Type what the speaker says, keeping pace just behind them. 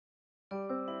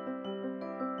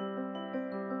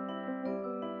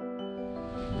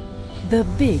The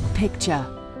big picture.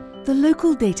 The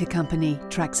local data company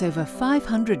tracks over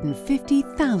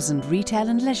 550,000 retail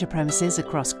and leisure premises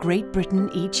across Great Britain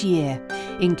each year,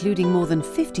 including more than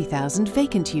 50,000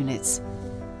 vacant units.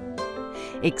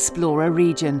 Explore a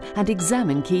region and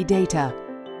examine key data.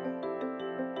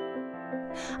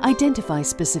 Identify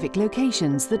specific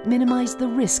locations that minimize the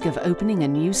risk of opening a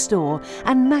new store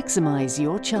and maximize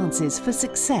your chances for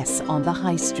success on the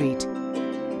high street.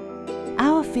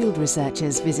 Our field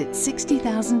researchers visit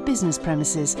 60,000 business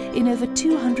premises in over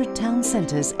 200 town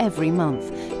centres every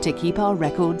month to keep our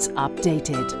records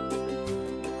updated.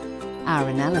 Our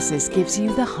analysis gives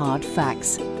you the hard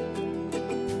facts.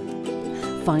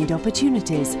 Find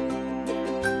opportunities.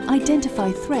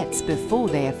 Identify threats before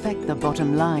they affect the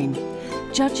bottom line.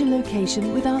 Judge a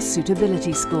location with our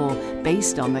suitability score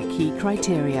based on the key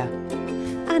criteria.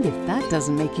 And if that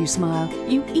doesn't make you smile,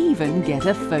 you even get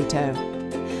a photo.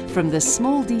 From the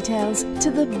small details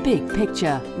to the big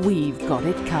picture, we've got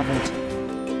it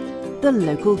covered. The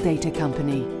Local Data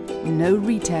Company. No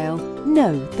retail,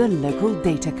 no the Local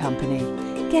Data Company.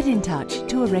 Get in touch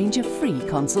to arrange a free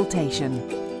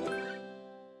consultation.